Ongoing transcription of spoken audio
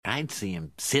I'd see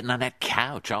him sitting on that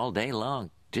couch all day long,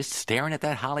 just staring at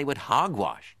that Hollywood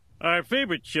hogwash. Our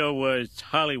favorite show was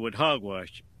Hollywood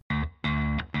Hogwash.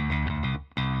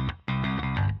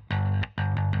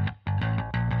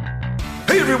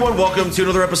 Hey everyone, welcome to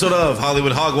another episode of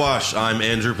Hollywood Hogwash. I'm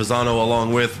Andrew Pisano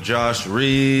along with Josh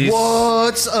Reese.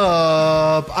 What's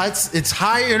up? It's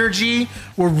high energy.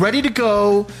 We're ready to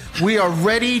go. We are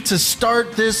ready to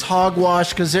start this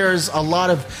hogwash because there's a lot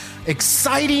of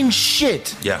exciting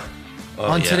shit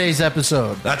on today's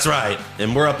episode. That's right.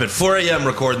 And we're up at 4 a.m.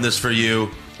 recording this for you.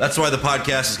 That's why the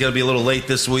podcast is going to be a little late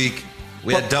this week.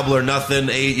 We had Double or Nothing,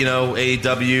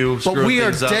 AEW. But we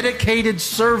are dedicated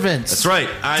servants. That's right.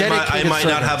 I might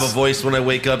not have a voice when I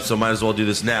wake up, so might as well do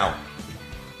this now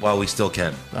while we still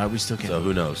can. We still can. So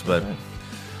who knows? But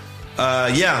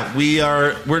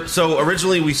so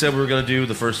originally we said we were going to do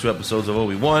the first two episodes of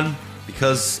Obi-Wan.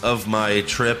 Because of my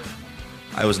trip,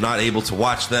 I was not able to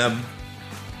watch them.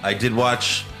 I did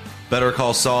watch Better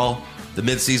Call Saul, the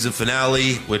mid-season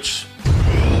finale, which...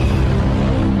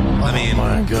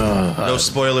 my God. No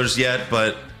spoilers yet,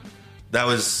 but that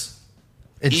was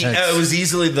it was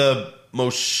easily the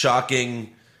most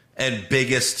shocking and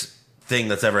biggest thing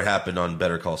that's ever happened on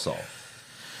Better Call Saul.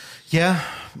 Yeah,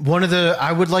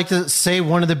 I would like to say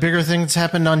one of the bigger things that's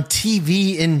happened on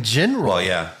TV in general. Well,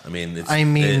 yeah,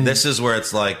 this is where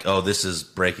it's like, oh, this is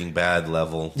Breaking Bad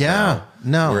level. Yeah,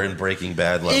 no, we're in Breaking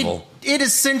Bad level.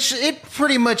 It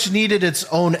pretty much needed its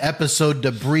own episode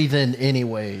to breathe in,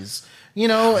 anyways. You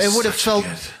know, it would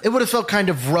have felt kind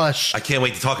of rushed. I can't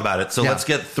wait to talk about it. So let's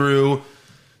get through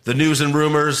the news and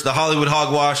rumors, the Hollywood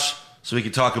hogwash, so we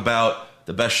can talk about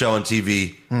the best show on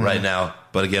TV right now.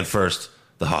 But again, first,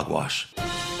 the hogwash.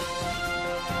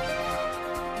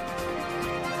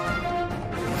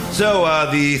 So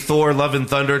the Thor Love and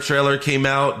Thunder trailer came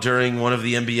out during one of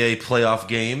the NBA playoff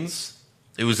games.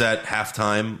 It was at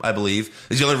halftime, I believe.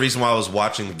 It's the only reason why I was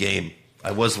watching the game.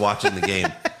 I was watching the game.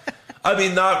 I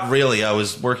mean, not really. I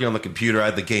was working on the computer. I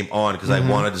had the game on because I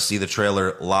wanted to see the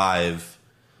trailer live.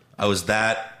 I was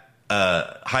that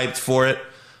hyped for it.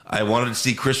 I wanted to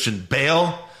see Christian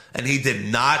Bale, and he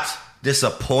did not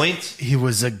disappoint. He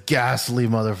was a ghastly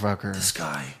motherfucker. This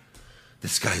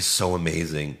guy is so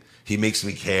amazing. He makes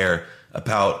me care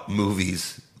about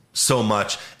movies so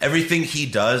much. Everything he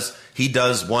does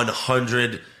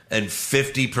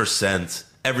 150%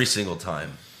 every single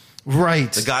time.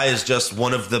 Right. The guy is just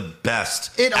one of the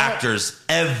best actors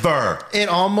ever. It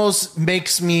almost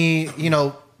makes me,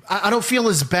 I don't feel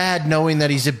as bad knowing that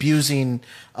he's abusing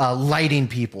lighting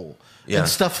people and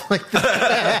stuff like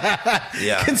that.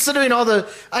 Considering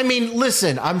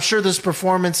listen, I'm sure this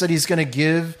performance that he's going to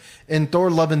give in Thor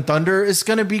Love and Thunder is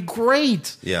going to be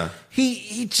great. Yeah.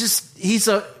 He's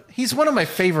one of my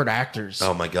favorite actors.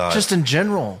 Oh my God. Just in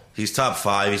general. He's top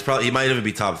 5. He might even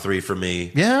be top 3 for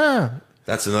me. Yeah.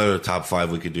 That's another top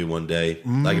 5 we could do one day.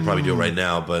 I could probably do it right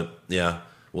now, but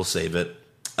we'll save it.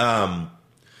 Taika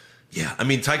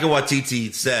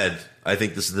Waititi said, I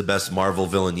think this is the best Marvel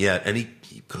villain yet, and he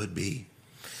could be.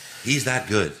 He's that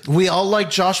good. We all like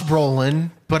Josh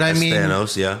Brolin, but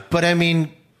Thanos, yeah. But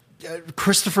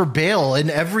Christopher Bale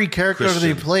in every character that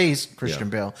he plays,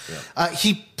 Bale,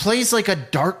 he plays like a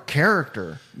dark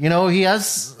character. He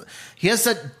has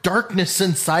that darkness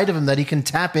inside of him that he can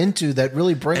tap into that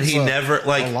really brings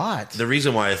a lot. The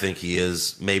reason why I think he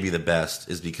is maybe the best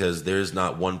is because there's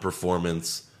not one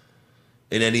performance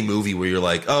in any movie where you're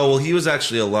like, oh, well, he was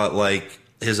actually a lot like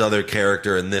his other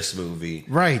character in this movie.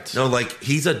 Right. No,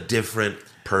 he's a different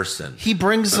person. He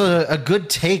brings a good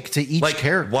take to each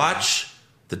character. Watch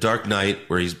The Dark Knight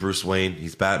where he's Bruce Wayne,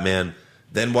 he's Batman,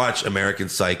 then watch American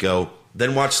Psycho,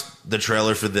 then watch the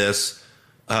trailer for this.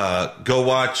 Go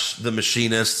watch The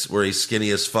Machinist, where he's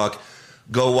skinny as fuck.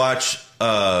 Go watch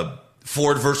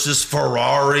Ford versus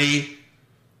Ferrari,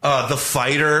 The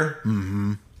Fighter.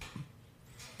 Mm-hmm.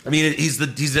 He's a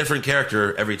different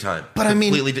character every time. But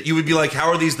you would be like,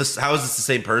 how is this the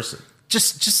same person?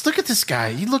 Just look at this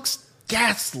guy. He looks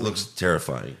ghastly. Looks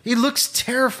terrifying. He looks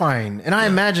terrifying, and I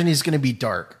imagine he's going to be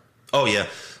dark. Oh yeah.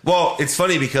 Well, it's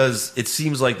funny because it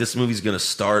seems like this movie's going to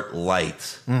start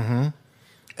light. Mm-hmm.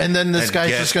 And then this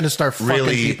guy's just going to start fucking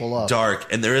really people up.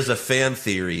 Dark. And there is a fan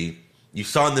theory. You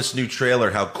saw in this new trailer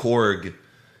how Korg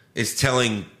is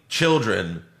telling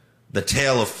children the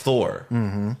tale of Thor.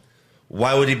 Mm-hmm.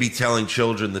 Why would he be telling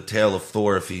children the tale of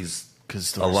Thor if he's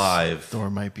alive? Thor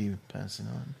might be passing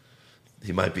on.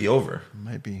 He might be over.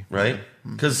 Might be. Right?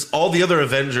 Because all the other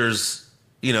Avengers,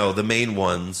 the main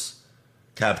ones...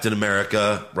 Captain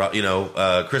America,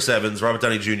 Chris Evans, Robert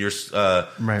Downey Jr.,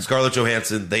 Scarlett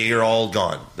Johansson, they are all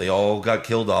gone. They all got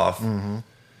killed off. Mm-hmm.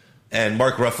 And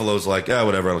Mark Ruffalo's like, oh,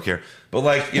 whatever, I don't care. But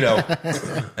like, you know,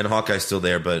 and Hawkeye's still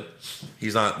there, but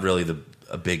he's not really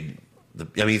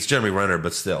he's Jeremy Renner,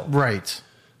 but still. Right.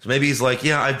 So maybe he's like,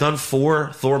 yeah, I've done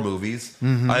 4 Thor movies.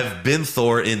 Mm-hmm. I've been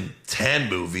Thor in 10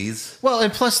 movies. Well,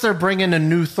 and plus they're bringing a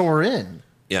new Thor in.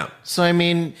 Yeah. So, I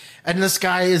mean, and this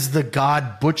guy is the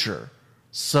God Butcher.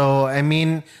 So, I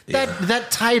mean, that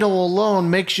title alone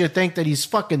makes you think that he's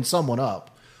fucking someone up.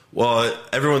 Well,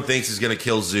 everyone thinks he's going to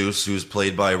kill Zeus, who's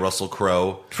played by Russell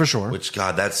Crowe. For sure. Which,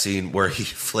 God, that scene where he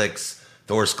flicks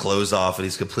Thor's clothes off and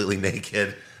he's completely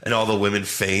naked and all the women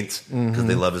faint because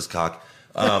they love his cock.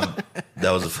 That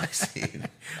was a funny scene.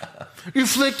 You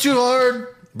flick too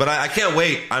hard. But I can't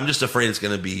wait. I'm just afraid it's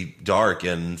going to be dark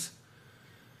and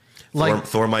like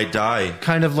Thor might die.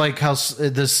 Kind of like how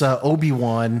this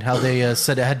Obi-Wan, how they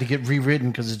said it had to get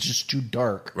rewritten because it's just too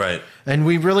dark. Right. And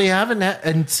we really haven't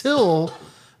until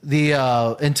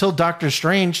Doctor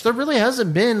Strange, there really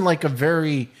hasn't been like a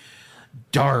very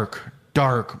dark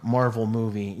Marvel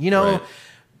movie. You know, right.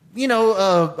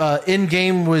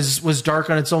 Endgame was dark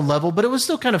on its own level, but it was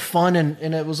still kind of fun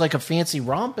and it was like a fancy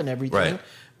romp and everything. Right.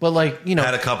 But like, you know,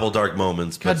 had a couple dark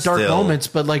moments, but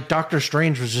but like Doctor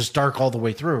Strange was just dark all the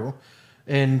way through.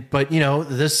 But you know,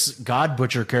 this God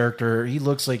Butcher character, he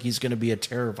looks like he's going to be a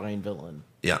terrifying villain.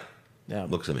 Yeah.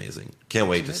 Looks amazing. Can't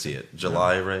wait to see it.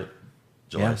 July, right?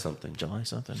 July something.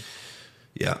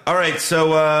 Yeah. All right.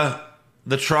 So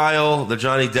the trial, the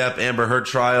Johnny Depp Amber Heard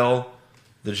trial,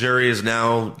 the jury is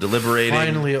now deliberating.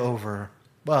 Finally over.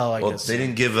 Well, I guess they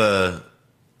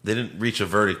didn't reach a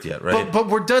verdict yet, right? But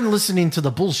we're done listening to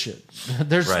the bullshit.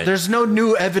 There's no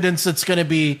new evidence that's going to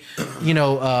be,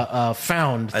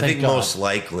 found. I think most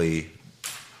likely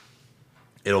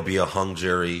it'll be a hung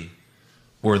jury,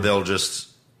 or they'll just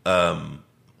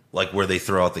like where they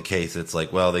throw out the case. It's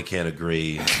like, well, they can't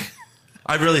agree.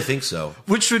 I really think so.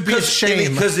 Which would be a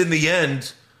shame, because in the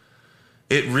end,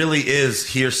 it really is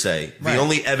hearsay. Right. The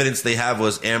only evidence they have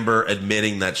was Amber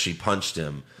admitting that she punched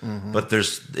him. Mm-hmm. But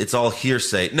it's all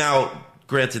hearsay. Now,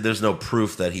 granted, there's no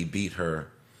proof that he beat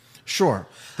her. Sure.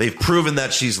 They've proven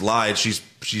that she's lied. She's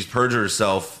perjured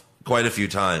herself quite a few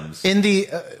times. In the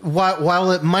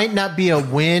while it might not be a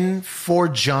win for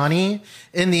Johnny,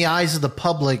 in the eyes of the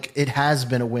public, it has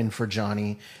been a win for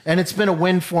Johnny, and it's been a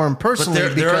win for him personally.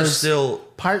 But because there are still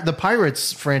the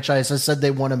Pirates franchise has said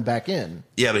they want him back in.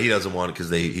 Yeah, but he doesn't want it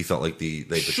because he felt like they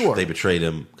betrayed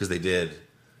him because they did.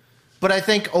 But I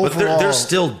think overall, but there's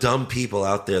still dumb people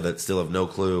out there that still have no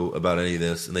clue about any of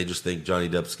this, and they just think Johnny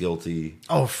Depp's guilty.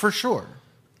 Oh, for sure.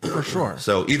 For sure.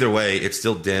 So either way, it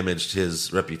still damaged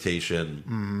his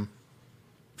reputation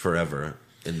forever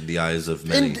in the eyes of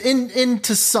many.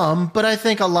 To some, but I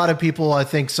think a lot of people,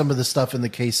 some of the stuff in the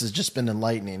case has just been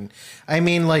enlightening.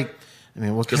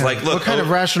 What kind of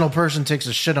rational person takes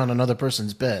a shit on another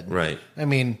person's bed? Right.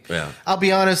 I'll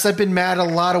be honest, I've been mad at a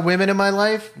lot of women in my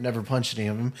life. Never punched any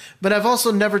of them. But I've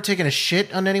also never taken a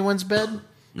shit on anyone's bed.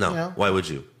 No. Why would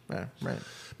you? Yeah, right.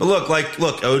 But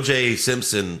look, O.J.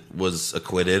 Simpson was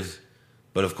acquitted,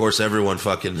 but of course everyone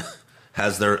fucking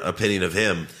has their opinion of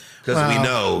him because we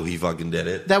know he fucking did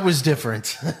it. That was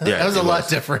different. That was a lot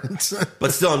different.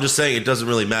 But still, I'm just saying it doesn't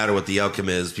really matter what the outcome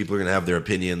is. People are going to have their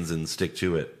opinions and stick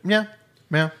to it. Yeah.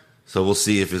 So we'll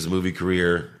see if his movie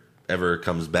career ever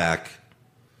comes back.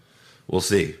 We'll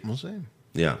see.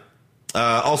 Yeah.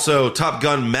 Also, Top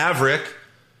Gun Maverick,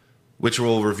 which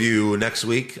we'll review next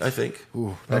week, I think.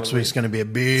 Ooh, next week's going to be a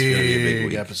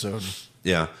big episode.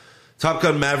 Yeah. Top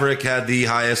Gun Maverick had the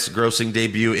highest grossing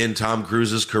debut in Tom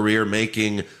Cruise's career,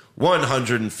 making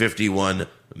 $151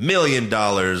 million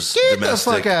domestic. Get the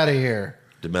fuck out of here.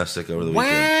 Domestic over the weekend.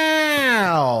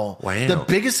 Wow. The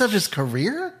biggest of his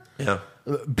career? Yeah.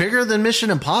 Bigger than Mission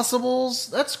Impossible's?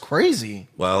 That's crazy.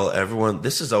 Well,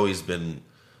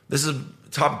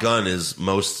 Top Gun is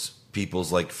most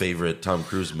people's favorite Tom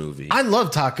Cruise movie. I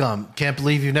love Top Gun. Can't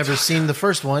believe you've never seen the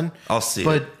first one. I'll see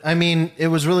but, it. But it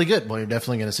was really good. Well, you're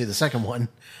definitely going to see the second one.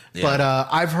 Yeah. But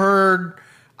I've heard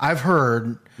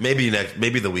maybe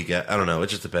the week. I don't know. It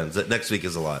just depends. Next week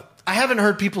is a lot. I haven't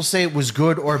heard people say it was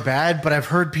good or bad, but I've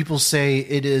heard people say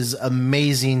it is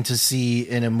amazing to see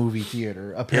in a movie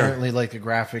theater. Apparently, the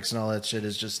graphics and all that shit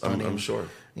is just stunning. I'm sure.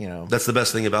 That's the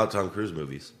best thing about Tom Cruise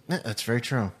movies. Yeah, that's very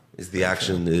true. Is the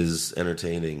action is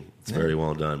entertaining. It's very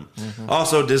well done. Mm-hmm.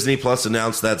 Also, Disney Plus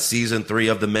announced that season 3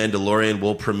 of The Mandalorian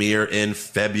will premiere in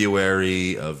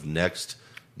February of next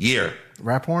year.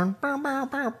 Rap horn?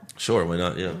 Sure, why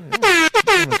not? Yeah. Come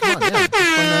on,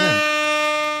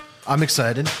 yeah. I'm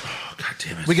excited. Oh, God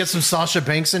damn it. We get some Sasha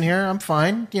Banks in here. I'm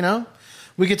fine,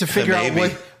 We get to figure out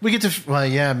what we get to. Well,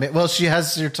 yeah. Well, she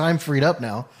has her time freed up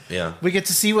now. Yeah. We get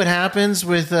to see what happens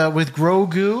with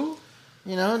Grogu.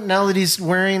 You know, now that he's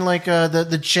wearing like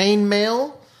the chain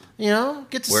mail, you know,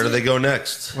 get to Where see do they go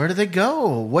next? Where do they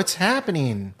go? What's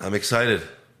happening? I'm excited.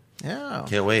 Yeah.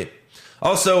 Can't wait.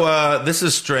 Also, this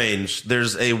is strange.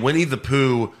 There's a Winnie the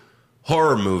Pooh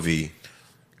horror movie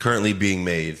currently being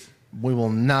made. We will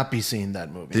not be seeing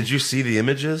that movie. Did you see the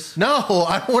images? No,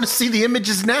 I don't want to see the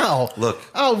images now. Look.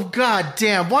 Oh, god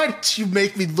damn. Why did you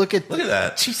make me look at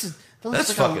that. Jesus.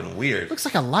 That's fucking weird. Looks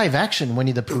like a live action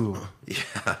Winnie the Pooh.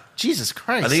 Yeah. Jesus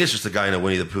Christ. I think it's just a guy in a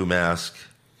Winnie the Pooh mask.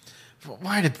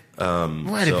 Why did people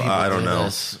I don't do know.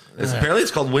 this? Apparently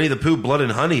it's called Winnie the Pooh Blood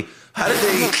and Honey. How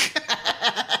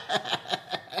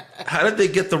did they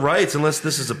get the rights unless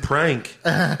this is a prank?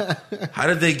 How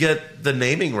did they get the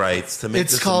naming rights to make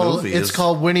this a movie? It's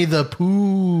called Winnie the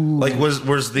Pooh. Like was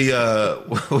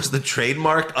the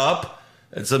trademark up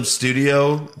and some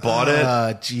studio bought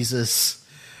it? Jesus.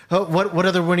 Oh, what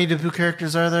other Winnie the Pooh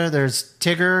characters are there? There's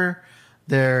Tigger.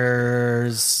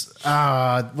 There's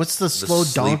what's the slow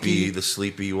donkey? The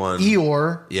sleepy one.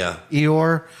 Eeyore. Yeah.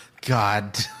 Eeyore.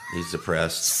 God. He's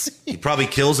depressed. He probably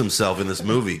kills himself in this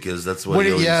movie because that's what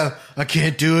he always... Yeah, I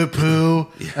can't do it, Pooh.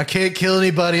 Yeah. I can't kill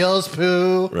anybody else,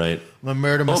 Pooh. Right. I'm gonna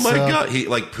murder myself. Oh my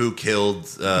god! Pooh killed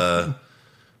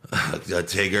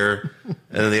Tigger,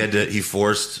 and then he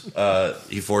forced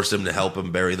him to help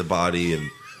him bury the body, and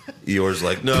Eeyore's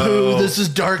like, no, Pooh, this is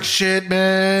dark shit,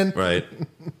 man. Right.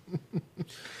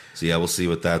 So yeah, we'll see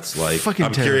what that's like. Fucking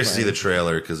I'm curious to see the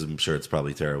trailer because I'm sure it's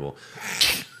probably terrible.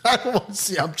 I don't want to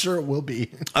see. I'm sure it will be.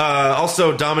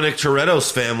 Also, Dominic Toretto's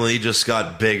family just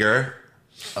got bigger.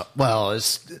 Well,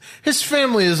 his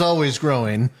family is always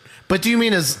growing. But do you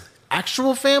mean his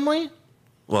actual family?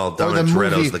 Well, Dominic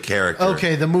Toretto's the character.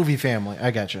 Okay, the movie family.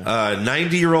 I got you.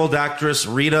 90-year-old actress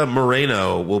Rita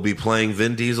Moreno will be playing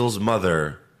Vin Diesel's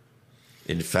mother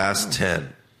in Fast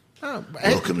 10. Oh,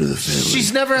 welcome to the family.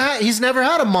 He's never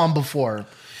had a mom before.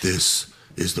 This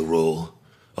is the role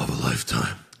of a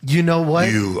lifetime. You know what?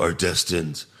 You are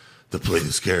destined to play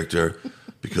this character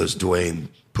because Dwayne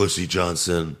Pussy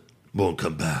Johnson won't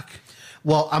come back.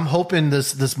 Well, I'm hoping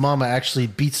this mama actually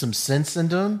beats some sense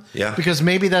into him. Yeah. Because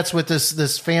maybe that's what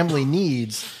this family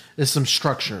needs is some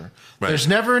structure. Right. There's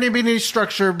never any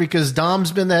structure because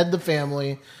Dom's been the head of the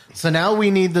family. So now we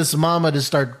need this mama to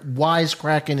start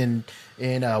wisecracking and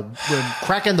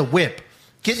cracking the whip.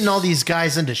 Getting all these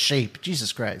guys into shape.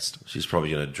 Jesus Christ. She's probably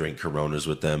going to drink Coronas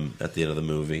with them at the end of the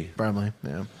movie. Probably,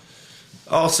 yeah.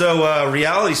 Also,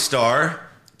 reality star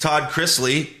Todd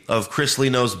Chrisley of Chrisley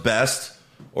Knows Best,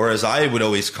 or as I would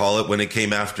always call it when it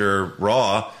came after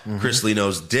Raw, Chrisley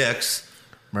Knows Dicks.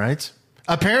 Right.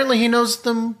 Apparently he knows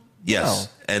them Yes. well.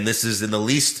 And this is in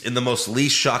the most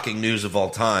least shocking news of all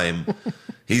time.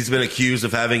 He's been accused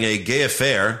of having a gay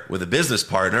affair with a business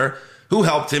partner who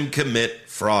helped him commit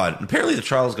fraud. And apparently the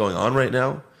trial is going on right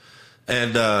now.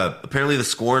 And apparently the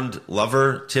scorned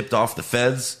lover tipped off the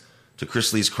feds to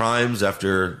Chrisley's crimes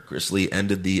after Chrisley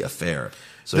ended the affair.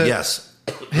 So yes,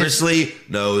 Chrisley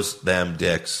knows them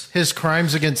dicks. His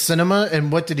crimes against cinema,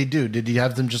 and what did he do? Did he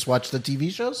have them just watch the TV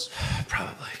shows?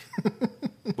 Probably.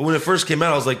 But when it first came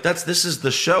out, I was like, this is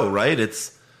the show, right?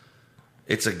 It's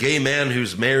a gay man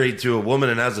who's married to a woman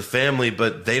and has a family,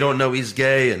 but they don't know he's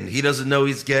gay, and he doesn't know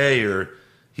he's gay, or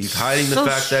he's hiding the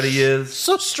fact that he is.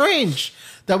 So strange.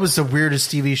 That was the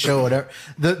weirdest TV show ever.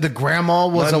 The grandma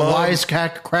was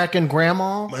cracking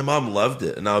grandma. My mom loved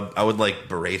it, and I would like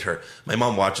berate her. My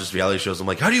mom watches reality shows. I'm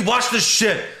like, how do you watch this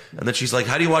shit? And then she's like,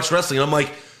 how do you watch wrestling? And I'm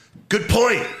like, good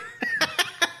point.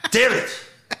 Damn it.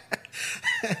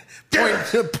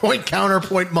 Point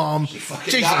counterpoint, mom. She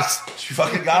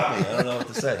fucking got me. I don't know what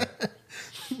to say.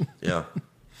 Yeah.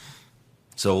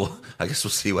 So I guess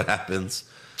we'll see what happens.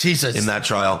 Jesus. In that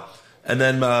trial. And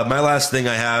then my last thing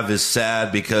I have is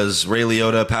sad because Ray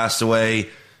Liotta passed away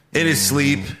in his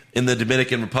sleep in the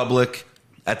Dominican Republic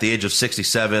at the age of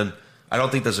 67. I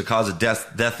don't think there's a cause of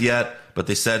death yet, but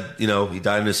they said, he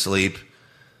died in his sleep.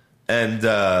 And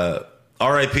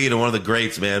R.I.P. to one of the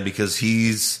greats, man, because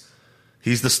he's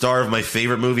the star of my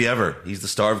favorite movie ever. He's the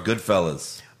star of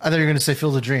Goodfellas. I thought you were going to say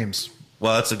Field of Dreams.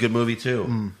 Well, that's a good movie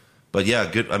too. But yeah,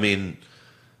 good. I mean,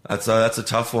 that's a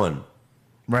tough one.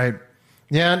 Right.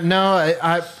 Yeah. No,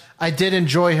 I did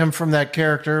enjoy him from that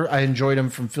character. I enjoyed him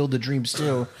from Field of Dreams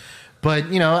too. But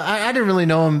I didn't really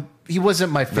know him. He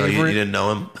wasn't my favorite. No, you didn't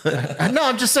know him. No,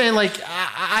 I'm just saying. Like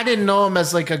I didn't know him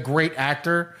as like a great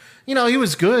actor. He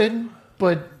was good,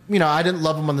 but I didn't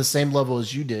love him on the same level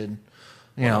as you did.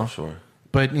 Sure.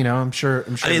 But I'm sure.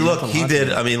 I mean, look, he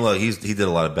did. I mean, look, he did a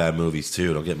lot of bad movies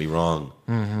too. Don't get me wrong.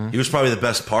 He was probably the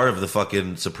best part of the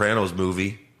fucking Sopranos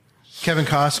movie. Kevin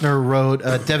Costner wrote,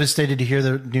 devastated to hear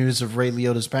the news of Ray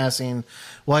Liotta's passing.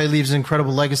 While he leaves an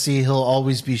incredible legacy, he'll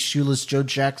always be shoeless Joe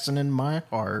Jackson in my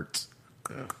heart.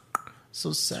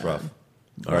 So sad. It's rough.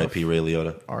 R.I.P. Ray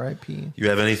Liotta. R.I.P. You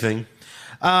have anything?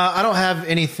 I don't have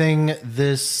anything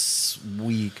this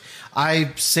week.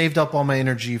 I saved up all my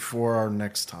energy for our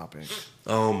next topic.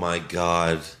 Oh, my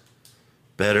God.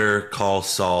 Better Call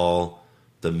Saul,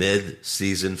 the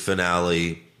mid-season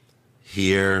finale.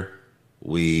 Here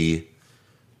we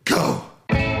go.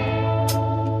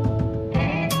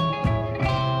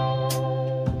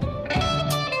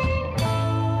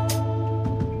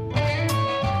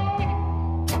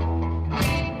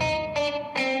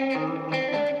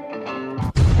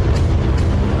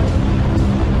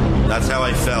 That's how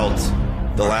I felt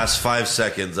the last 5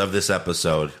 seconds of this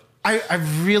episode. I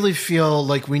really feel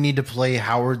like we need to play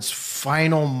Howard's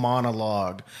final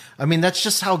monologue. I mean, that's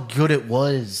just how good it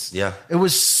was. Yeah. It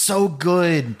was so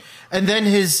good. And then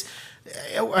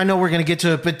I know we're going to get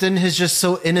to it, but then his just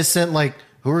so innocent, like,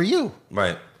 who are you?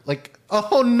 Right. Like,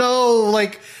 oh no,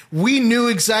 like, we knew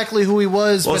exactly who he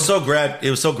was. Well, it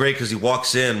was so great because he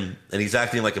walks in and he's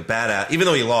acting like a badass. Even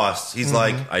though he lost, he's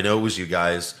like, I know it was you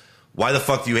guys. Why the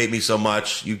fuck do you hate me so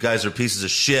much? You guys are pieces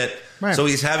of shit. Right. So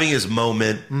he's having his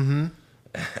moment. Mm-hmm.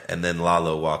 And then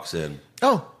Lalo walks in.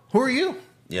 Oh, who are you?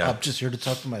 Yeah. I'm just here to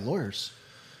talk to my lawyers.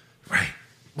 Right.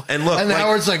 And look, and like,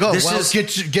 Howard's like, oh, well,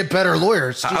 get better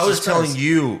lawyers. I was telling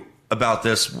you about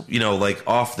this, like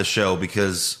off the show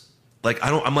because like I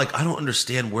don't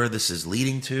understand where this is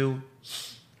leading to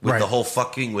with the whole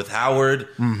fucking with Howard.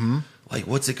 Mm-hmm. Like,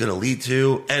 what's it going to lead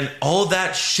to? And all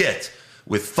that shit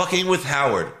with fucking with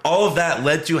Howard, all of that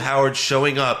led to Howard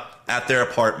showing up at their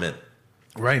apartment.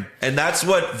 Right. And that's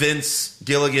what Vince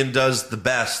Gilligan does the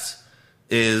best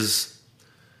is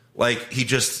like he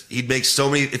makes so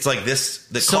many, it's like this,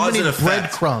 the so cause and effect.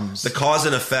 Breadcrumbs. The cause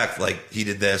and effect, like he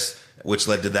did this, which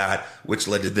led to that, which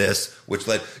led to this,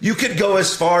 you could go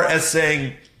as far as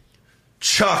saying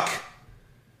Chuck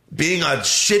being a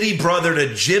shitty brother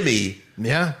to Jimmy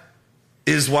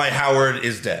is why Howard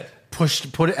is dead.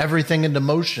 Put everything into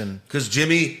motion. Because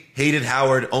Jimmy hated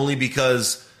Howard only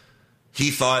because he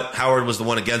thought Howard was the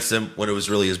one against him when it was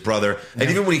really his brother. And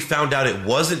even when he found out it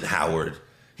wasn't Howard,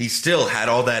 he still had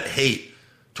all that hate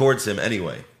towards him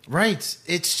anyway. Right.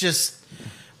 It's just...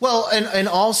 Well, and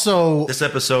also... This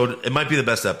episode, it might be the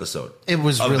best episode. It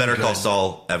was really Better good. Call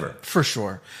Saul ever. For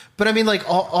sure. But I mean, like,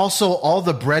 also all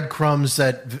the breadcrumbs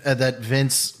that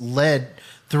Vince led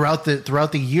throughout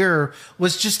the year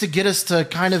was just to get us to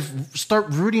kind of start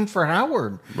rooting for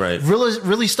Howard. Right.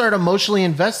 Really start emotionally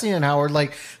investing in Howard.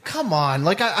 Like, come on.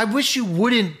 Like, I wish you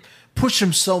wouldn't push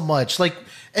him so much. Like,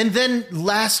 and then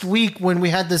last week when we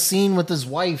had the scene with his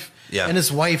wife, and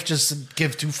his wife just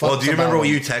give two fucks. Well, do you remember what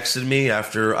him. you texted me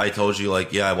after I told you,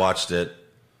 like, yeah, I watched it?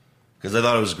 Because I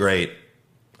thought it was great.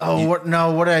 Oh, what did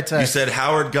I text? You said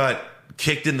Howard got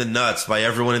kicked in the nuts by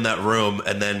everyone in that room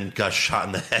and then got shot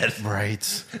in the head. Right.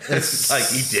 It's like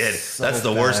he did. So That's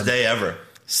the worst day ever.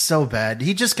 So bad.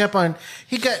 He just kept on.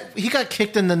 He got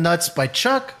kicked in the nuts by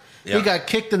Chuck. Yeah. He got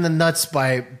kicked in the nuts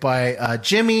by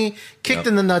Jimmy. Kicked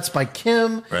in the nuts by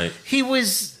Kim. Right. He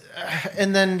was,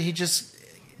 and then he just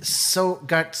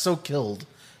got so killed.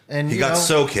 And he got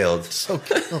so killed. So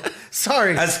killed.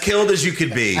 Sorry. As killed as you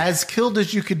could be. As killed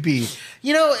as you could be.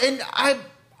 And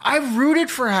I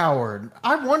rooted for Howard.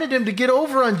 I wanted him to get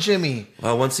over on Jimmy.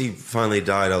 Well, once he finally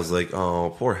died, I was like,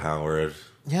 oh, poor Howard.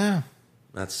 Yeah.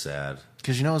 That's sad.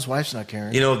 Because his wife's not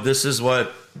caring. This is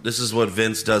what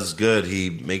Vince does good. He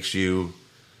makes you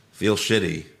feel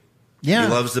shitty. Yeah.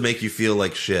 He loves to make you feel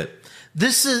like shit.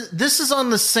 This is on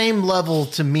the same level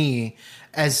to me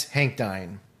as Hank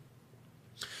dying.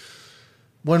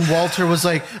 When Walter was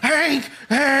like, Hank!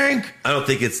 I don't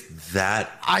think it's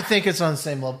that. I think it's on the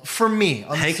same level. For me.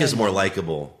 Hank is more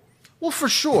likable. Well, for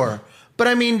sure. But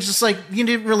I mean, just like, you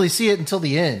didn't really see it until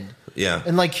the end. Yeah.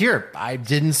 And like here, I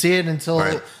didn't see it until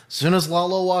as soon as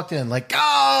Lalo walked in. Like,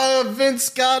 Vince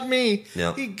got me.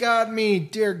 Yep. He got me,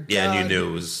 dear God. Yeah, and you knew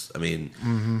it was,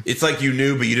 it's like you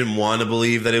knew, but you didn't want to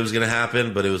believe that it was going to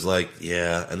happen. But it was like,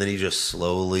 yeah. And then he just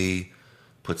slowly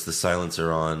puts the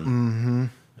silencer on. Mm-hmm.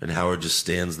 And Howard just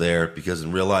stands there because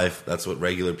in real life, that's what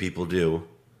regular people do.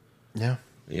 Yeah.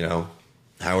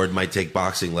 Howard might take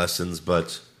boxing lessons,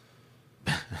 but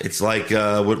it's like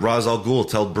what Ra's al Ghul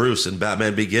told Bruce in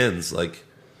Batman Begins. Like,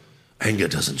 anger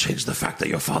doesn't change the fact that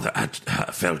your father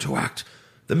failed to act.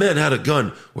 The man had a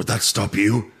gun. Would that stop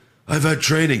you? I've had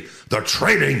training. The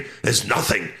training is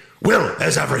nothing. Will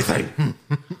is everything.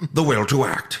 The will to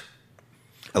act.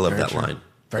 I love that line.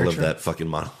 I love that fucking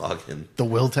monologue. And the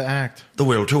will to act. The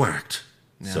will to act.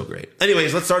 Yeah. So great.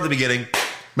 Anyways, let's start at the beginning.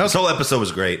 This whole episode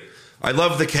was great. I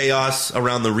love the chaos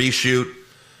around the reshoot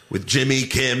with Jimmy,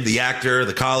 Kim, the actor,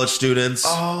 the college students.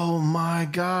 Oh my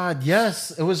God!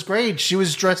 Yes, it was great. She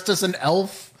was dressed as an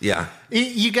elf. Yeah,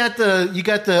 you got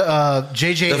the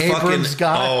J.J. Abrams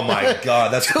guy. Oh my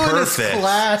God, that's perfect.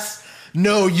 Class.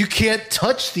 No, you can't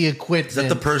touch the equipment. Is that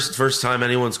the first time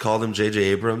anyone's called him J.J.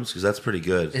 Abrams? Because that's pretty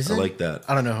good. I like that.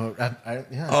 I don't know.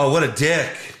 Yeah. Oh, what a dick.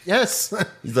 Yes.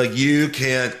 He's like, you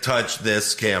can't touch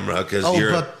this camera because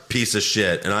you're a piece of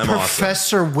shit, and I'm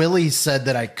Professor awesome. Willie said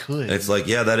that I could. And it's like,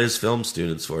 yeah, that is film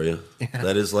students for you. Yeah.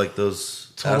 That is like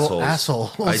those total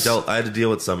assholes. I had to deal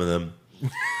with some of them.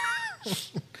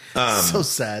 So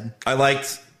sad. I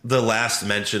liked the last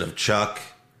mention of Chuck.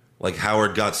 Like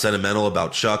Howard got sentimental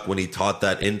about Chuck when he taught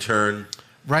that intern.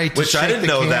 Right. Which I didn't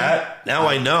know that. Now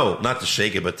I know. Not to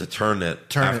shake it, but to turn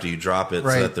it after you drop it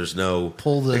so that there's no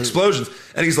explosions.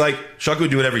 And he's like, Chuck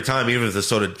would do it every time, even if the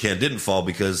soda can didn't fall,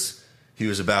 because he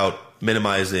was about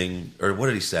minimizing, or what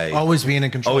did he say? Always being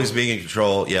in control. Always being in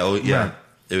control. Yeah. Right.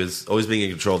 It was always being in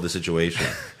control of the situation.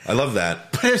 I love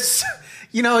that. But it's,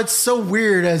 it's so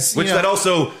weird that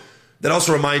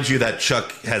also reminds you that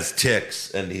Chuck has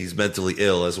tics and he's mentally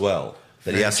ill as well.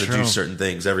 That he has to do certain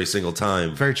things every single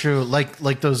time. Very true.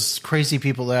 Like those crazy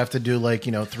people that have to do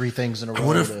 3 things in a row. I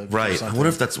wonder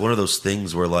if that's one of those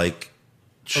things where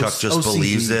Chuck just OCD.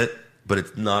 believes it, but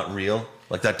it's not real.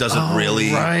 Like that doesn't really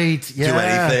do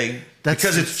anything.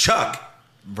 Because it's Chuck.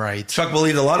 Right. Chuck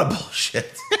believed a lot of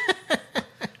bullshit.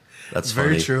 That's funny.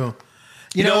 Very true.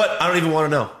 You know what? I don't even want to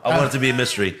know. I want it to be a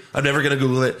mystery. I'm never going to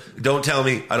Google it. Don't tell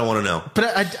me. I don't want to know.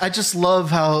 But I just love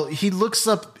how he looks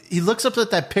up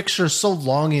at that picture so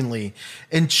longingly,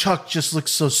 and Chuck just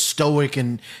looks so stoic,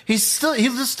 and he still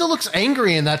looks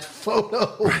angry in that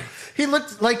photo. Right. He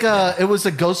looked like it was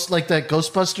a ghost, like that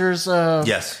Ghostbusters.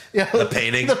 Yes. Yeah. The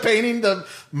painting.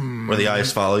 Where the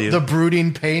eyes follow you. The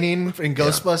brooding painting in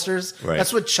Ghostbusters. Yeah. Right.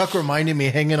 That's what Chuck reminded me,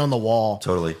 hanging on the wall.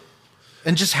 Totally.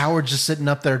 And just Howard just sitting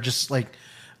up there, just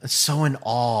so in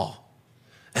awe.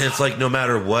 And it's like, no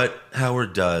matter what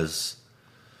Howard does,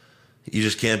 you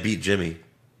just can't beat Jimmy.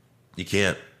 You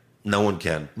can't. No one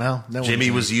can. Well, Jimmy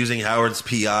was using Howard's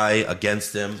PI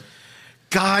against him.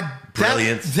 God,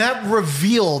 brilliant. That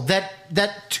reveal,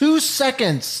 that 2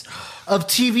 seconds of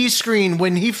TV screen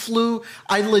when he flew,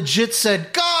 I legit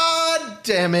said, God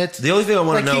damn it. The only thing I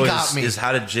want to know is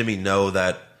how did Jimmy know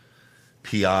that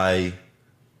PI...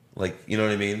 you know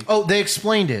what I mean? Oh, they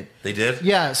explained it. They did?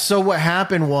 Yeah. So what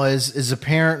happened is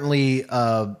apparently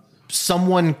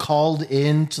someone called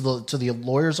in to the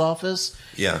lawyer's office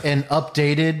and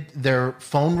updated their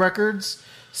phone records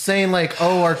saying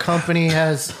our company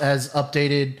has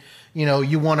updated,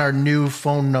 you want our new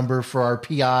phone number for our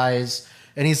PIs.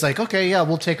 And he's like, okay, yeah,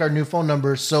 we'll take our new phone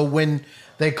number. So when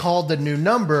they called the new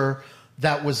number,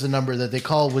 that was the number that they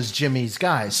called was Jimmy's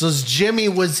guy. So Jimmy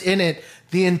was in it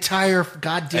the entire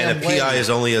goddamn way. And a PI is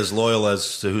only as loyal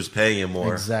as to who's paying him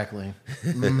more. Exactly.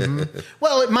 Mm-hmm.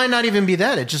 Well, it might not even be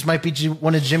that. It just might be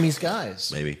one of Jimmy's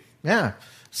guys. Maybe. Yeah.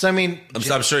 So, I mean... I'm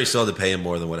sure he still had to pay him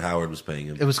more than what Howard was paying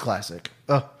him. It was classic.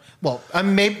 Well,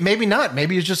 maybe not.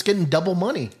 Maybe he's just getting double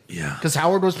money. Yeah. Because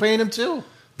Howard was paying him too.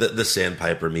 The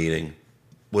Sandpiper meeting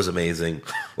was amazing.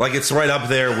 It's right up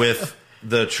there with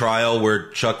the trial where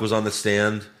Chuck was on the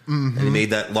stand. Mm-hmm. And he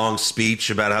made that long speech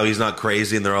about how he's not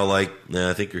crazy, and they're all like, nah,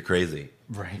 I think you're crazy.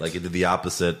 Right. It did the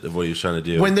opposite of what he was trying to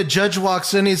do. When the judge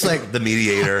walks in, he's like... The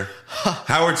mediator.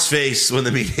 Howard's face when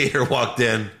the mediator walked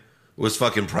in was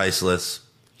fucking priceless.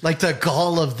 The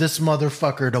gall of this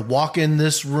motherfucker to walk in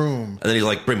this room. And then he's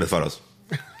like, bring me the photos.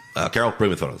 Carol, bring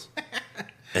me the photos.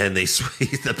 And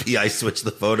the PI switched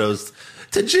the photos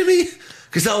to Jimmy.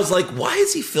 Because I was like, why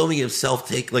is he filming himself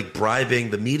bribing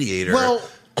the mediator... Well...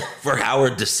 for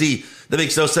Howard to see. That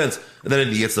makes no sense. And then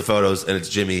he gets the photos, and it's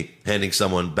Jimmy handing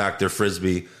someone back their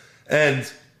Frisbee.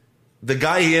 And the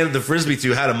guy he handed the Frisbee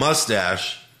to had a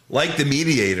mustache, like the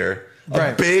mediator.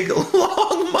 A big,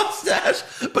 long mustache.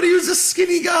 But he was a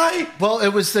skinny guy. Well,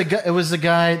 it was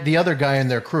the other guy in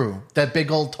their crew. That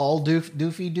big old tall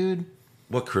doofy dude.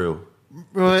 What crew?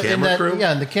 The camera crew?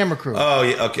 Yeah, the camera crew. Oh,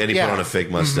 yeah, okay. And he put on a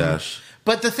fake mustache. Mm-hmm.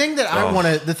 But the thing that I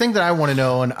want to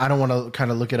know, and I don't want to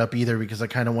kind of look it up either because I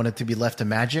kind of want it to be left to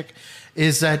magic,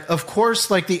 is that of course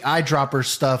the eyedropper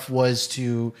stuff was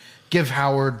to give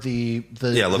Howard the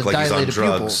look like he's on drugs.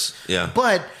 Pupils. Yeah,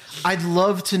 but I'd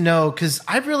love to know because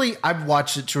I've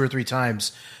watched it 2 or 3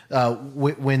 times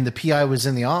when the PI was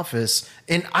in the office,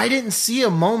 and I didn't see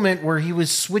a moment where he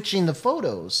was switching the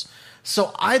photos.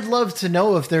 So I'd love to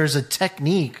know if there's a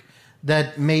technique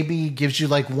that maybe gives you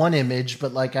like one image,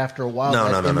 but like after a while,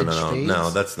 No,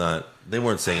 that's not. They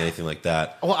weren't saying anything like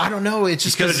that. Well, I don't know. It's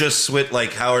just could have just switched.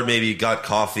 Like Howard maybe got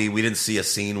coffee. We didn't see a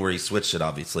scene where he switched it.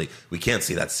 Obviously, we can't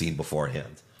see that scene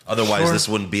beforehand. Otherwise, this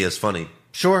wouldn't be as funny.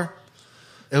 Sure.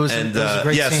 It was a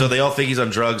great scene. So they all think he's on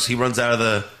drugs. He runs out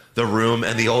of the room,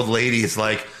 and the old lady is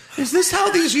like, "Is this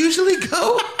how these usually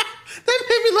go?" That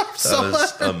made me laugh so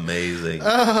much. That was amazing.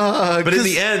 But in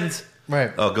the end,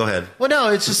 right? Oh, go ahead. Well, no,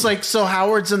 it's just like so.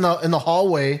 Howard's in the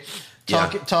hallway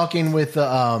talking with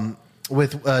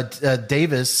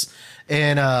Davis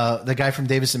and the guy from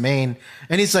Davis and Maine,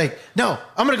 and he's like, "No,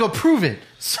 I'm gonna go prove it."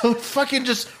 So fucking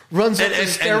just runs up the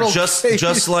sterile and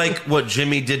just like what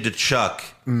Jimmy did to Chuck.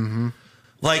 Mm-hmm.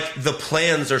 Like the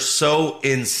plans are so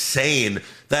insane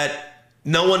that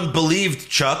no one believed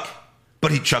Chuck,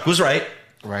 but Chuck was right.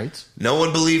 Right. No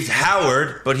one believed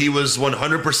Howard, but he was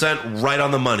 100% right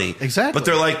on the money. Exactly. But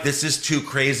they're like, this is too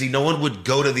crazy. No one would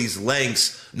go to these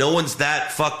lengths. No one's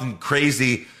that fucking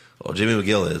crazy. Well, Jimmy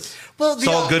McGill is. Well,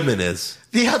 Saul Goodman is.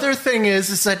 The other thing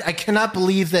is that I cannot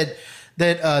believe that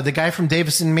the guy from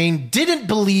Davis and Maine didn't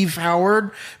believe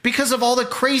Howard because of all the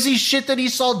crazy shit that he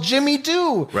saw Jimmy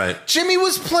do. Right. Jimmy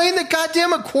was playing the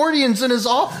goddamn accordions in his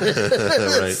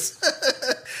office.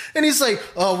 Right. And he's like,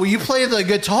 "Oh, well, you play the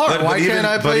guitar. Why can't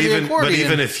I play the accordion?" But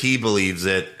even if he believes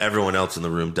it, everyone else in the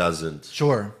room doesn't.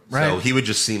 Sure. Right. So he would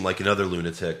just seem like another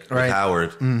lunatic with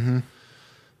Howard. Mm-hmm.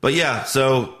 But yeah,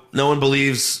 so no one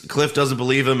believes, Cliff doesn't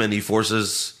believe him, and he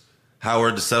forces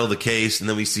Howard to settle the case, and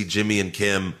then we see Jimmy and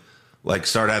Kim like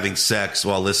start having sex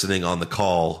while listening on the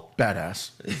call. Badass.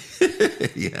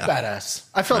 Yeah. Badass.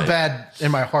 I felt bad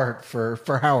in my heart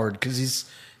for Howard because he's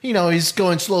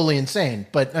going slowly insane.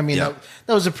 But I mean, that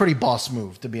was a pretty boss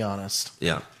move, to be honest.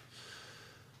 Yeah.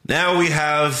 Now we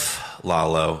have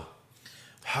Lalo,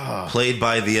 played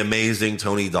by the amazing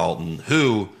Tony Dalton,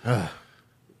 who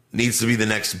needs to be the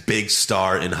next big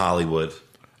star in Hollywood.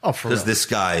 Oh, for real. Because this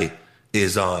guy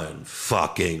is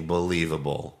fucking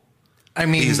believable. I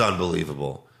mean, he's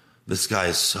unbelievable. This guy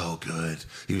is so good.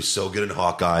 He was so good in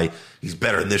Hawkeye. He's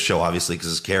better in this show, obviously, because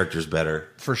his character's better.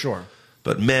 For sure.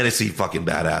 But man, is he fucking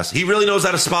badass. He really knows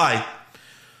how to spy.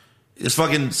 He's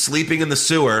fucking sleeping in the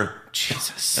sewer.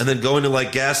 Jesus. And then going to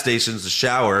like gas stations to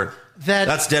shower.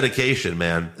 That's dedication,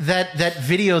 man. That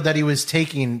video that he was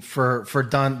taking for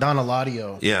Don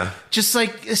Eladio. Yeah. Just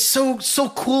like it's so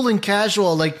cool and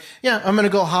casual. Like, yeah, I'm gonna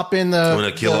go hop in I'm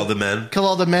gonna kill all the men. Kill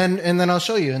all the men, and then I'll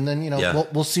show you. And then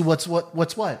we'll see what's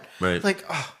what. Right. Like,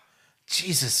 oh,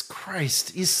 Jesus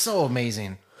Christ, he's so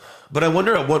amazing. But I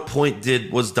wonder at what point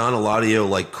was Don Eladio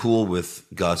like cool with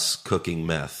Gus cooking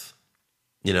meth?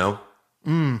 You know?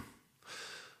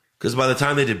 Because by the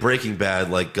time they did Breaking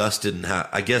Bad, like Gus didn't have.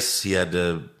 I guess he had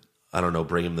to, I don't know,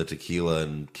 bring him the tequila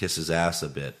and kiss his ass a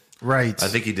bit. Right. I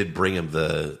think he did bring him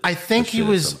the. I think he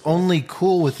was only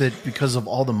cool with it because of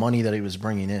all the money that he was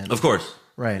bringing in. Of course.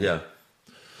 Right. Yeah.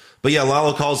 But yeah,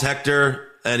 Lalo calls Hector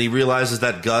and he realizes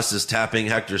that Gus is tapping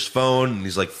Hector's phone and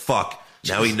he's like, "Fuck!"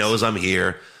 Now he knows I'm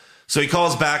here. So he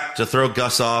calls back to throw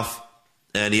Gus off,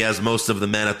 and he has most of the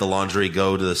men at the laundry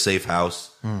go to the safe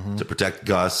house to protect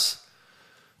Gus.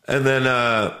 And then,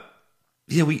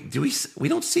 we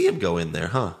don't see him go in there,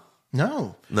 huh?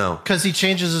 No, because he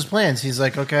changes his plans. He's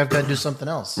like, okay, I've got to do something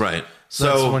else. Right. So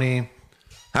that's when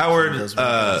Howard.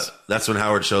 That's when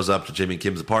Howard shows up to Jimmy and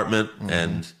Kim's apartment,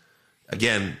 and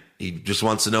again, he just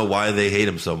wants to know why they hate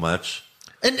him so much.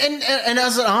 And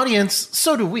as an audience,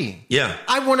 so do we. Yeah.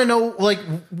 I want to know, like,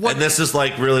 what... And this is,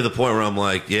 like, really the point where I'm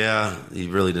like, yeah, he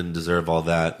really didn't deserve all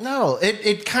that. No,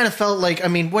 it kind of felt like, I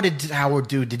mean, what did Howard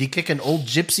do? Did he kick an old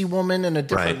gypsy woman in a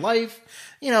different life?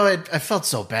 I felt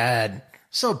so bad.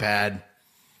 So bad.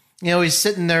 He's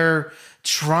sitting there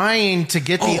trying to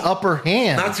get the upper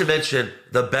hand. Not to mention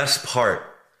the best part,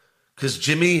 because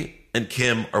Jimmy and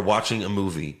Kim are watching a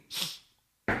movie.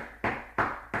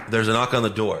 There's a knock on the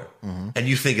door, and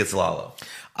you think it's Lalo.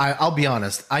 I'll be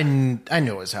honest. I knew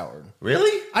it was Howard.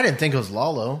 Really? I didn't think it was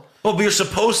Lalo. Well, but you're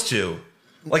supposed to.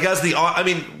 Like,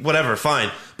 whatever, fine.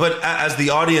 But as the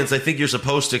audience, I think you're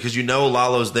supposed to, because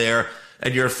Lalo's there,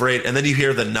 and you're afraid. And then you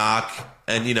hear the knock,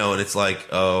 and, and it's like,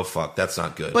 oh, fuck, that's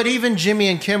not good. But even Jimmy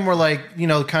and Kim were like,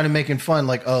 kind of making fun,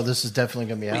 like, oh, this is definitely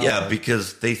going to be Howard. Yeah,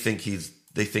 because they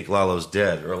think Lalo's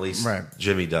dead, or at least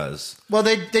Jimmy does. Well,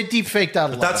 they deep faked out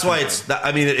a lot. That's why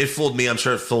it fooled me. I'm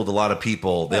sure it fooled a lot of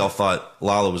people. They all thought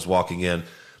Lalo was walking in.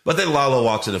 But then Lalo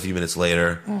walks in a few minutes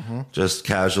later, just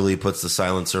casually puts the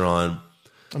silencer on,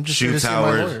 shoots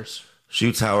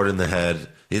Howard in the head.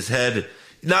 His head,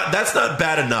 that's not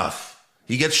bad enough.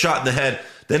 He gets shot in the head.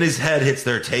 Then his head hits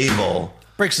their table.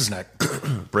 Breaks his neck.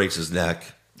 Breaks his neck.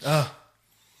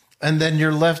 And then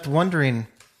you're left wondering,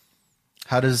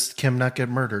 how does Kim not get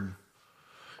murdered?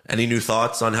 Any new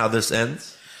thoughts on how this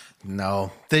ends?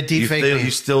 No. They defake me.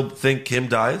 You still think Kim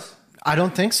dies? I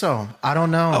don't think so. I don't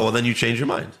know. Oh, well, then you change your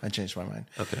mind. I changed my mind.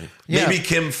 Okay. Yeah. Maybe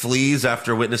Kim flees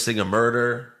after witnessing a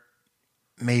murder.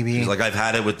 Maybe. He's like, I've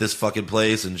had it with this fucking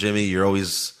place, and Jimmy, you're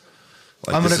always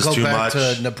like, I'm going this to is go too back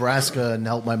much. to Nebraska and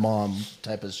help my mom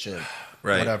type of shit.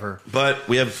 Right. Whatever. But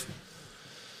we have...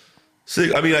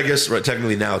 See, I mean, I guess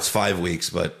technically now it's 5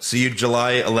 weeks, but see you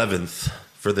July 11th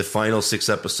for the final 6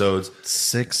 episodes.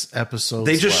 6 episodes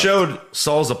They just left. showed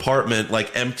Saul's apartment,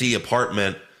 like empty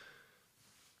apartment.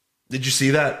 Did you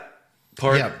see that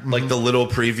part? Yeah. Mm-hmm. Like the little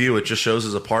preview, it just shows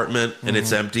his apartment and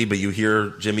it's empty, but you hear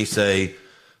Jimmy say,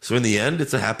 so in the end,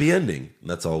 it's a happy ending. And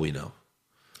that's all we know.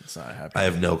 It's not a happy I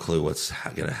have no clue what's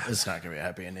going to happen. It's not going to be a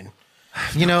happy ending.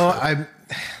 You know, I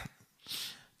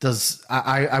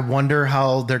wonder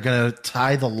how they're going to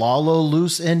tie the Lalo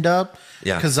loose end up.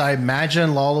 Yeah. Because I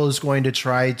imagine Lalo's going to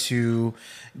try to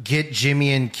get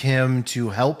Jimmy and Kim to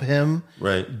help him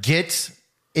Right. get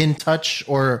in touch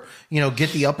or,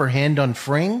 get the upper hand on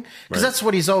Fring. Because that's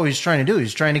what he's always trying to do.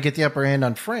 He's trying to get the upper hand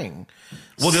on Fring.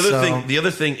 Well, the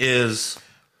other thing is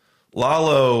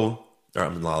Lalo.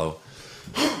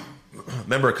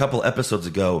 Remember a couple episodes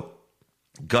ago,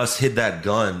 Gus hid that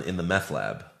gun in the meth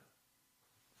lab.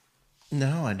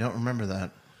 No, I don't remember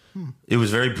that. It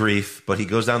was very brief, but he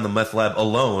goes down the meth lab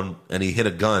alone and he hid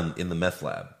a gun in the meth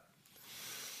lab.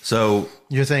 So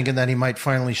You're thinking that he might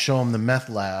finally show him the meth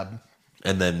lab.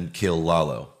 And then kill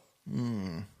Lalo.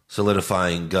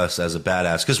 Solidifying Gus as a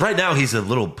badass. Because right now he's a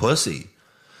little pussy.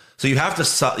 So you have to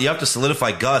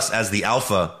solidify Gus as the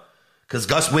alpha. Because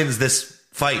Gus wins this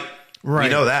fight. Right. We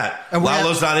know that. And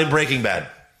Lalo's not in Breaking Bad.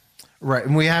 Right,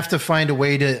 and we have to find a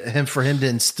way for him to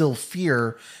instill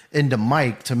fear into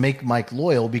Mike to make Mike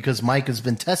loyal because Mike has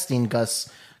been testing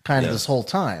Gus kind of this whole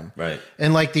time. Right.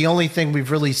 And like the only thing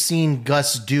we've really seen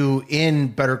Gus do in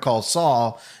Better Call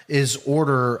Saul is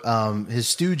order his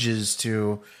stooges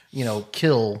to,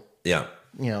 kill. Yeah.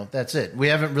 That's it. We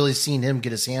haven't really seen him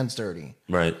get his hands dirty.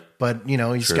 Right. But,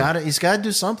 he's got to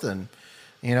do something.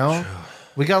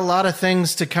 We got a lot of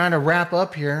things to kind of wrap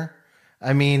up here.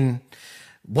 I mean,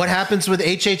 what happens with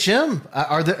HHM?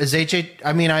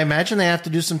 I imagine they have to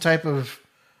do some type of,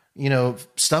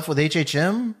 stuff with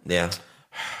HHM. Yeah.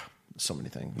 So many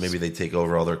things. Maybe they take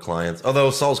over all their clients.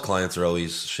 Although Saul's clients are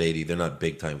always shady. They're not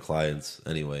big time clients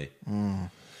anyway.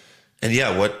 And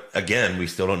yeah, we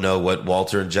still don't know what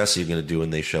Walter and Jesse are going to do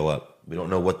when they show up. We don't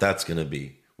know what that's going to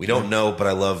be. We don't know, but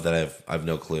I love that I've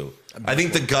no clue. I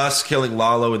think the Gus killing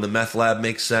Lalo in the meth lab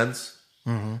makes sense.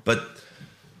 But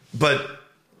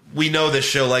we know this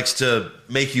show likes to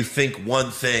make you think one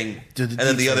thing and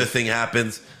then the other thing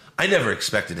happens. I never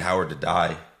expected Howard to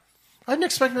die. I didn't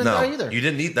expect him to die either. You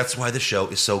didn't. That's why the show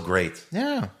is so great.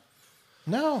 Yeah.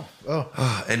 No.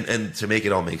 Oh. And to make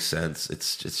it all make sense,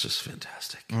 it's just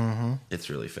fantastic. It's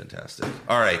really fantastic.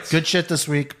 All right. Good shit this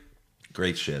week.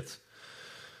 Great shit.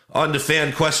 On to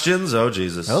fan questions. Oh,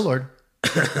 Jesus. Oh, Lord.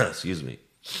 Excuse me.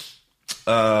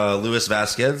 Luis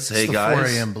Vasquez. Hey, the guys. 4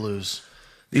 a.m. blues.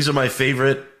 These are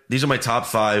my top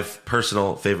 5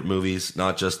 personal favorite movies,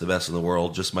 not just the best in the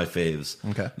world, just my faves.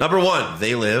 Okay. Number 1,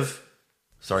 They Live,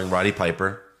 starring Roddy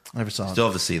Piper. Never saw it. Still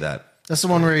have to see that. That's the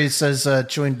one where he says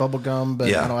chewing bubble gum, but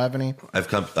I don't have any. I've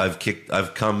come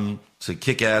to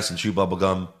kick ass and chew bubble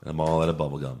gum, and I'm all out of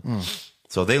bubble gum.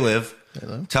 So They Live.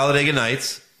 Talladega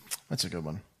Nights. That's a good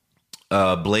one.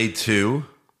 Blade 2.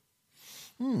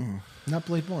 Not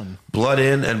Blade 1. Blood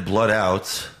In and Blood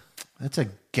Out. That's a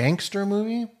gangster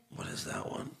movie? What is that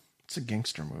one? It's a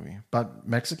gangster movie. About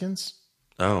Mexicans?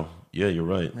 Oh, yeah, you're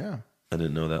right. Yeah. I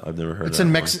didn't know that. I've never heard It's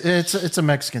that It's a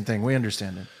Mexican thing. We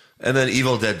understand it. And then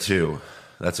Evil Dead 2.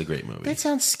 That's a great movie. That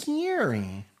sounds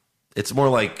scary. It's more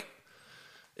like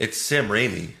it's Sam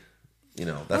Raimi.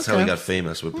 That's how he got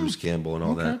famous with Bruce Campbell and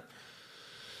all that.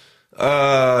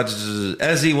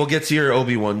 Ezzy, we'll get to your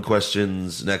Obi-Wan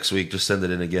questions next week. Just send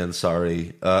it in again.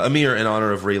 Sorry. Amir, in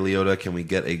honor of Ray Liotta, can we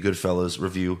get a Goodfellas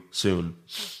review soon?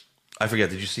 I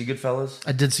forget. Did you see Goodfellas?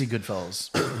 I did see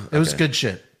Goodfellas. It was good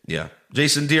shit. Yeah.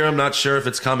 Jason Deere, I'm not sure if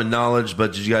it's common knowledge,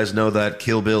 but did you guys know that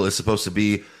Kill Bill is supposed to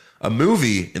be a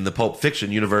movie in the Pulp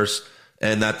Fiction universe,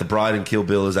 and that the bride in Kill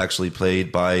Bill is actually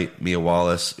played by Mia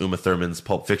Wallace, Uma Thurman's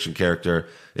Pulp Fiction character?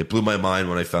 It blew my mind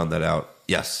when I found that out.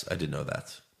 Yes, I did know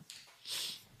that.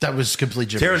 That was complete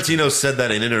gibberish. Tarantino said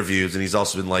that in interviews, and he's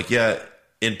also been like, yeah,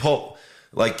 in Pulp,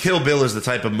 like Kill Bill is the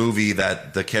type of movie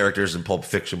that the characters in Pulp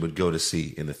Fiction would go to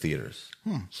see in the theaters.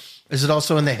 Is it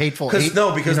also in the Hateful Eight?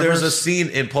 No, because universe? there's a scene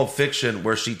in Pulp Fiction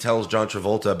where she tells John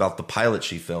Travolta about the pilot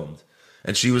she filmed.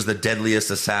 and she was the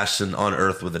deadliest assassin on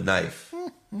Earth with a knife.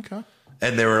 Okay.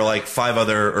 And there were like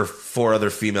 4 other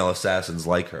female assassins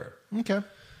like her. Okay.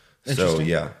 So,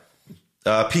 yeah.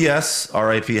 P.S.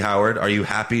 R.I.P. Howard. Are you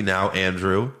happy now,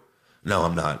 Andrew? No,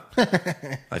 I'm not.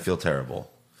 I feel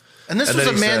terrible. And this was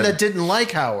a man that didn't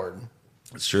like Howard.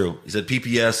 It's true. He said,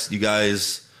 PPS, you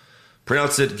guys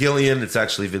pronounce it Gillian. It's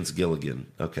actually Vince Gilligan.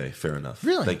 Okay, fair enough.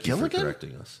 Really? Thank you Gilligan? for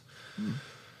correcting us.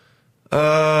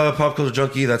 Pop Culture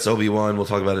Junkie, that's Obi-Wan. We'll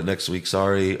talk about it next week.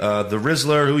 Sorry. The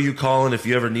Rizzler, who you calling if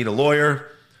you ever need a lawyer?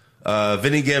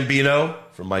 Vinny Gambino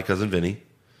from My Cousin Vinny.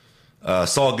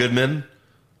 Saul Goodman.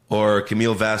 Or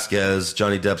Camille Vasquez,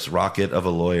 Johnny Depp's rocket of a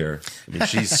lawyer. I mean,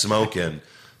 she's smoking.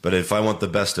 But if I want the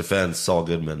best defense, Saul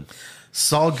Goodman.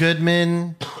 Saul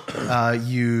Goodman,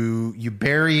 you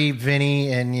bury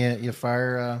Vinny and you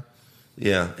fire.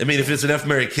 Yeah, I mean, if it's an F,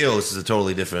 marry, kill, this is a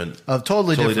totally different,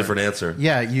 totally different answer.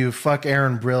 Yeah, you fuck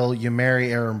Aaron Brill, you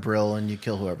marry Aaron Brill, and you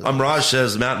kill whoever. Raj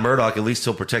says Matt Murdock. At least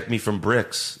he'll protect me from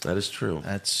bricks. That is true.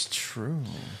 That's true.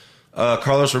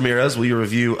 Carlos Ramirez, will you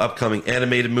review upcoming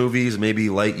animated movies? Maybe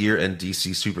Lightyear and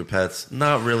DC Super Pets.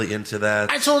 Not really into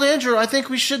that. I told Andrew I think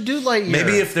we should do Lightyear.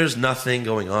 Maybe if there's nothing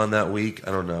going on that week.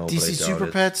 I don't know. DC Super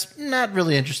Pets, not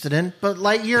really interested in. But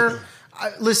Lightyear,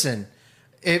 listen,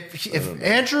 if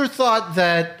Andrew thought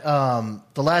that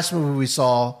the last movie we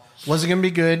saw wasn't going to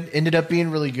be good, ended up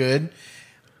being really good,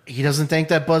 he doesn't think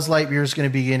that Buzz Lightyear is going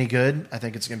to be any good. I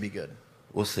think it's going to be good.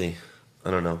 We'll see.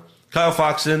 I don't know. Kyle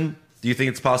Foxon. Do you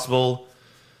think it's possible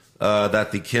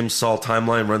that the Kim Saul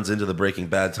timeline runs into the Breaking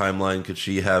Bad timeline? Could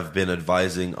she have been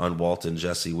advising on Walt and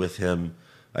Jesse with him?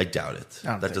 I doubt it.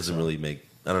 That doesn't really make...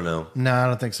 I don't know. No, I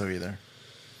don't think so either.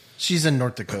 She's in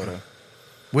North Dakota.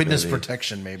 Witness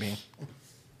protection, maybe.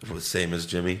 Same as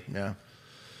Jimmy. Yeah.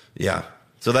 Yeah.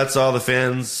 So that's all the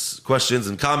fans' questions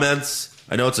and comments.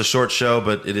 I know it's a short show,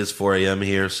 but it is 4 a.m.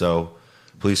 here, so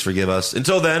please forgive us.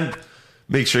 Until then...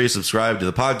 Make sure you subscribe to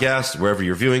the podcast wherever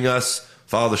you're viewing us.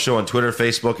 Follow the show on Twitter,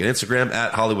 Facebook, and Instagram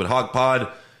at Hollywood Hog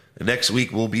Pod. And next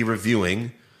week we'll be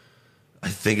reviewing, I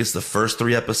think it's the first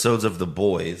 3 episodes of The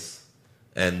Boys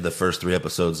and the first 3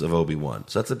 episodes of Obi-Wan.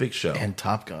 So that's a big show. And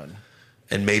Top Gun.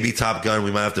 And maybe Top Gun.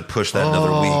 We might have to push that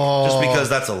another week. Just because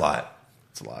that's a lot.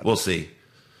 It's a lot. We'll see.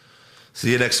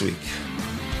 See you next week.